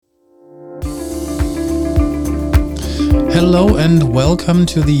Hello and welcome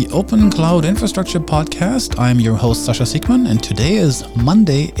to the Open Cloud Infrastructure Podcast. I'm your host, Sasha Siegmann, and today is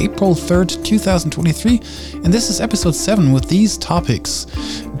Monday, April 3rd, 2023, and this is episode 7 with these topics.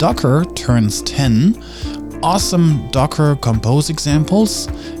 Docker turns 10, awesome Docker Compose examples,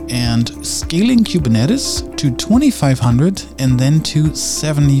 and scaling Kubernetes to 2,500 and then to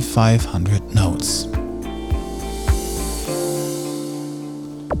 7,500 nodes.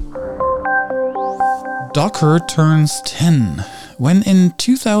 Docker turns 10. When in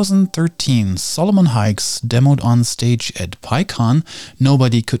 2013 Solomon Hykes demoed on stage at PyCon,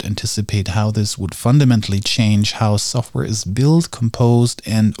 nobody could anticipate how this would fundamentally change how software is built, composed,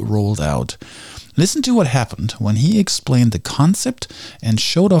 and rolled out. Listen to what happened when he explained the concept and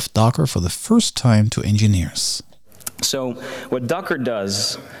showed off Docker for the first time to engineers. So what Docker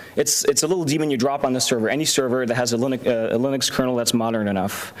does, it's a little daemon you drop on the server, any server that has a Linux kernel that's modern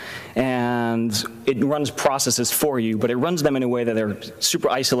enough, and it runs processes for you, but it runs them in a way that they're super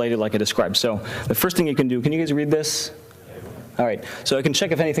isolated like I described. So the first thing you can do, can you guys read this? All right, so I can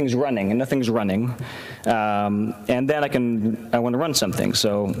check if anything's running, and nothing's running, and then I want to run something,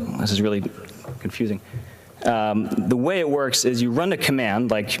 so this is really confusing. The way it works is you run a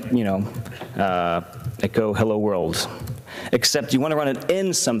command like, echo hello world, except you want to run it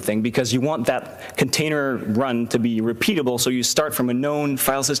in something because you want that container run to be repeatable, so you start from a known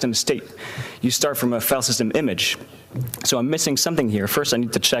file system state. You start from a file system image. So I'm missing something here. First, I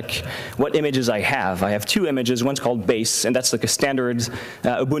need to check what images I have. I have two images. One's called base, and that's like a standard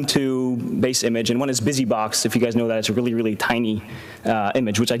Ubuntu base image, and one is BusyBox. If you guys know that, it's a really, really tiny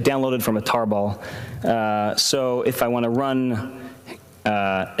image, which I downloaded from a tarball. So if I want to run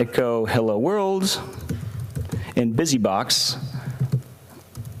echo hello world in BusyBox,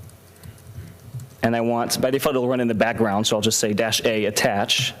 and I want, by default it'll run in the background, so I'll just say -a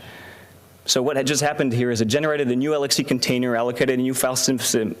attach. So what had just happened here is it generated a new LXC container, allocated a new file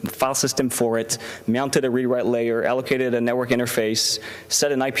system for it, mounted a read-write layer, allocated a network interface,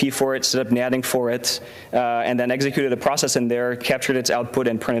 set an IP for it, set up NATing for it, and then executed a process in there, captured its output,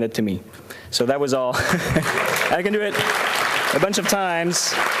 and printed it to me. So that was all. I can do it a bunch of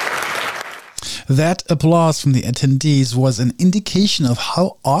times. That applause from the attendees was an indication of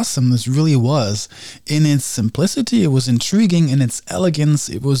how awesome this really was. In its simplicity, it was intriguing. In its elegance,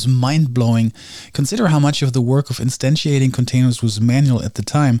 it was mind-blowing. Consider how much of the work of instantiating containers was manual at the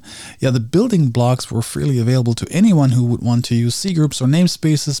time. Yeah, the building blocks were freely available to anyone who would want to use C groups or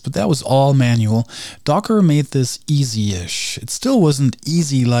namespaces, but that was all manual. Docker made this easy-ish. It still wasn't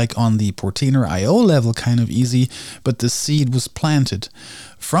easy like on the Portainer IO level kind of easy, but the seed was planted.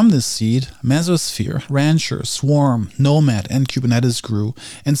 From this seed, Mesosphere, Rancher, Swarm, Nomad, and Kubernetes grew,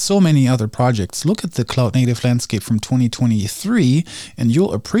 and so many other projects. Look at the cloud-native landscape from 2023, and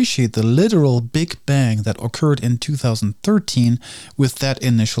you'll appreciate the literal big bang that occurred in 2013 with that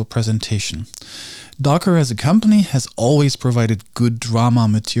initial presentation. Docker as a company has always provided good drama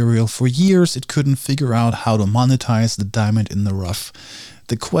material. For years, it couldn't figure out how to monetize the diamond in the rough.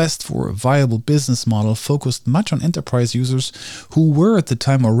 The quest for a viable business model focused much on enterprise users who were at the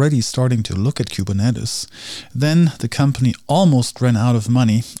time already starting to look at Kubernetes. Then the company almost ran out of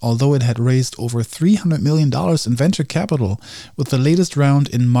money, although it had raised over $300 million in venture capital, with the latest round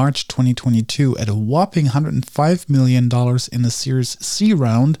in March 2022 at a whopping $105 million in a Series C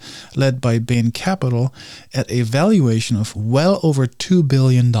round led by Bain Capital at a valuation of well over $2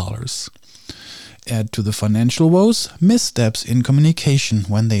 billion. Add to the financial woes, missteps in communication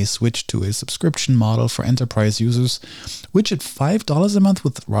when they switched to a subscription model for enterprise users, which at $5 a month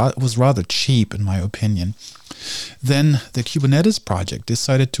was rather cheap in my opinion. Then the Kubernetes project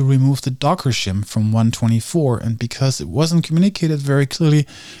decided to remove the Docker shim from 124, and because it wasn't communicated very clearly,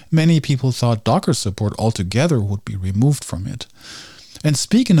 many people thought Docker support altogether would be removed from it. And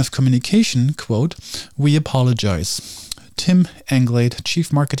speaking of communication, quote, "We apologize." Tim Anglade,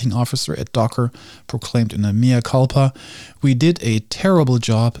 Chief Marketing Officer at Docker, proclaimed in a mea culpa, "We did a terrible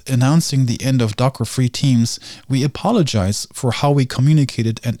job announcing the end of Docker-free teams. We apologize for how we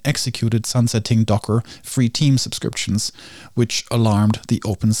communicated and executed sunsetting Docker-free team subscriptions, which alarmed the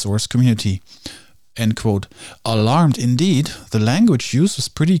open source community." End quote. Alarmed indeed. The language used was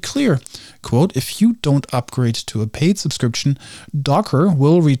pretty clear. Quote, "If you don't upgrade to a paid subscription, Docker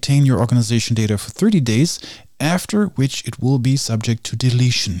will retain your organization data for 30 days, after which it will be subject to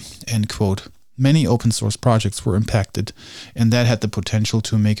deletion." End quote. Many open source projects were impacted, and that had the potential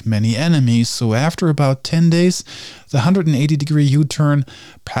to make many enemies. So after about 10 days, the 180-degree U-turn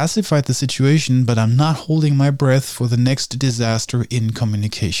pacified the situation, but I'm not holding my breath for the next disaster in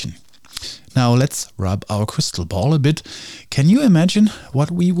communication. Now let's rub our crystal ball a bit. Can you imagine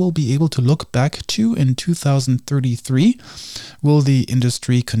what we will be able to look back to in 2033? Will the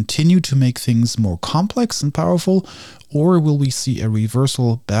industry continue to make things more complex and powerful, or will we see a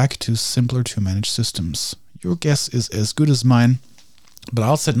reversal back to simpler to manage systems? Your guess is as good as mine, but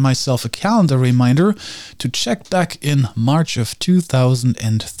I'll set myself a calendar reminder to check back in March of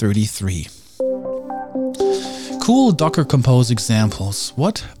 2033. Cool Docker Compose examples.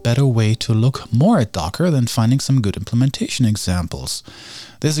 What better way to look more at Docker than finding some good implementation examples?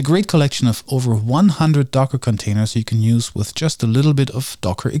 There's a great collection of over 100 Docker containers you can use with just a little bit of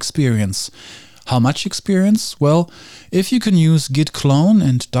Docker experience. How much experience? Well, if you can use Git clone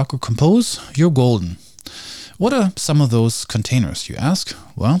and Docker Compose, you're golden. What are some of those containers, you ask?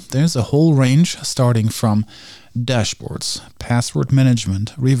 Well, there's a whole range starting from dashboards, password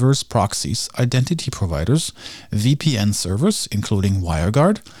management, reverse proxies, identity providers, VPN servers, including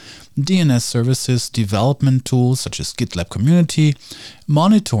WireGuard, DNS services, development tools such as GitLab Community,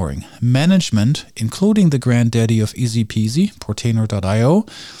 monitoring, management, including the granddaddy of easy peasy, Portainer.io,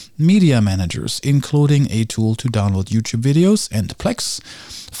 media managers, including a tool to download YouTube videos, and Plex,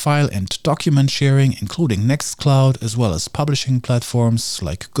 file and document sharing, including Nextcloud, as well as publishing platforms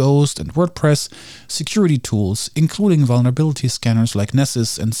like Ghost and WordPress, security tools, including vulnerability scanners like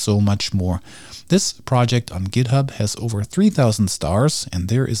Nessus, and so much more. This project on GitHub has over 3,000 stars, and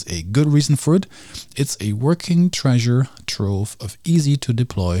there is a good reason for it. It's a working treasure trove of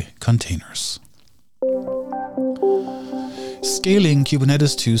easy-to-deploy containers. Scaling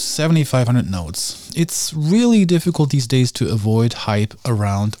Kubernetes to 7,500 nodes. It's really difficult these days to avoid hype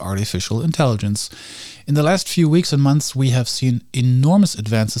around artificial intelligence. In the last few weeks and months, we have seen enormous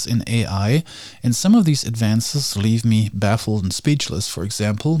advances in AI, and some of these advances leave me baffled and speechless. For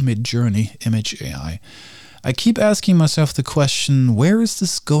example, Midjourney image AI. I keep asking myself the question, where is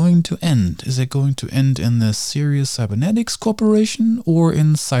this going to end? Is it going to end in the Sirius Cybernetics Corporation or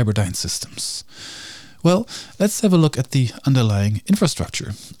in Cyberdyne Systems? Well, let's have a look at the underlying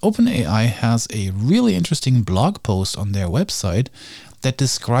infrastructure. OpenAI has a really interesting blog post on their website that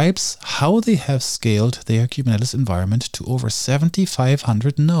describes how they have scaled their Kubernetes environment to over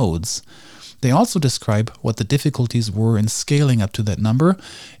 7,500 nodes. They also describe what the difficulties were in scaling up to that number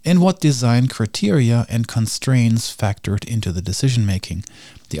and what design criteria and constraints factored into the decision making.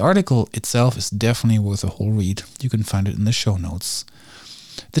 The article itself is definitely worth a whole read. You can find it in the show notes.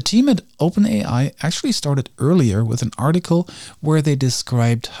 The team at OpenAI actually started earlier with an article where they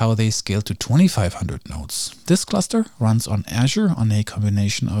described how they scaled to 2,500 nodes. This cluster runs on Azure on a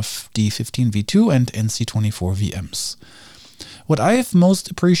combination of D15 v2 and NC24 VMs. What I have most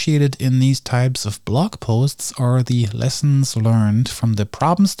appreciated in these types of blog posts are the lessons learned from the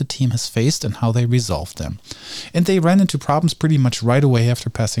problems the team has faced and how they resolved them. And they ran into problems pretty much right away after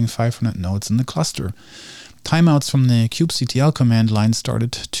passing 500 nodes in the cluster. Timeouts from the kubectl command line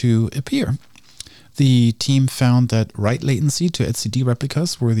started to appear. The team found that write latency to etcd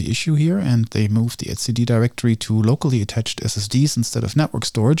replicas were the issue here, and they moved the etcd directory to locally attached SSDs instead of network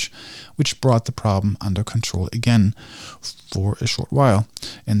storage, which brought the problem under control again for a short while.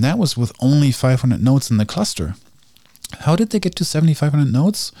 And that was with only 500 nodes in the cluster. How did they get to 7,500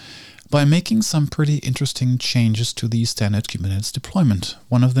 nodes? By making some pretty interesting changes to the standard Kubernetes deployment.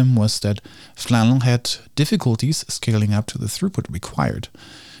 One of them was that Flannel had difficulties scaling up to the throughput required.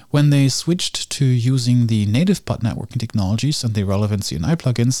 When they switched to using the native pod networking technologies and the relevant CNI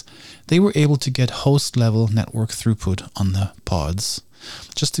plugins, they were able to get host-level network throughput on the pods.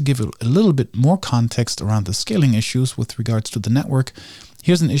 Just to give a little bit more context around the scaling issues with regards to the network,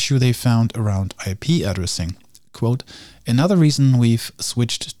 here's an issue they found around IP addressing. Quote, another reason we've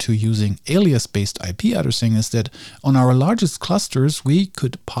switched to using alias-based IP addressing is that on our largest clusters, we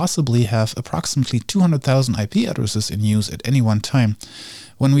could possibly have approximately 200,000 IP addresses in use at any one time.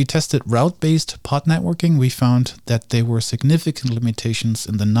 When we tested route-based pod networking, we found that there were significant limitations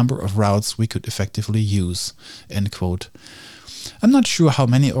in the number of routes we could effectively use. End quote. I'm not sure how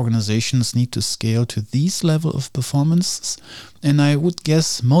many organizations need to scale to these level of performance, and I would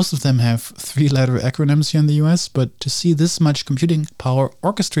guess most of them have three-letter acronyms here in the US, but to see this much computing power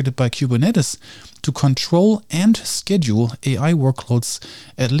orchestrated by Kubernetes to control and schedule AI workloads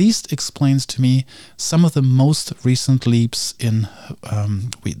at least explains to me some of the most recent leaps in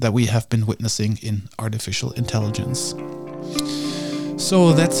that we have been witnessing in artificial intelligence.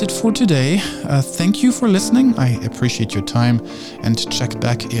 So that's it for today. Thank you for listening. I appreciate your time, and check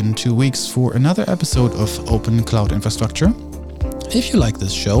back in 2 weeks for another episode of Open Cloud Infrastructure. If you like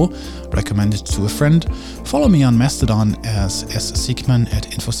this show, recommend it to a friend. Follow me on Mastodon as ssiekman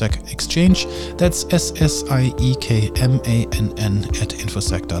at InfoSec Exchange. That's SSIEKMANN at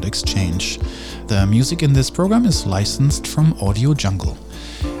infosec.exchange. The music in this program is licensed from Audio Jungle.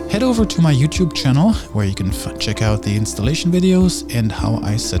 Head over to my YouTube channel where you can check out the installation videos and how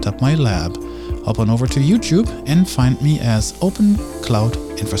I set up my lab. Hop on over to YouTube and find me as Open Cloud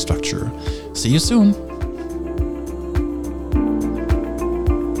Infrastructure. See you soon!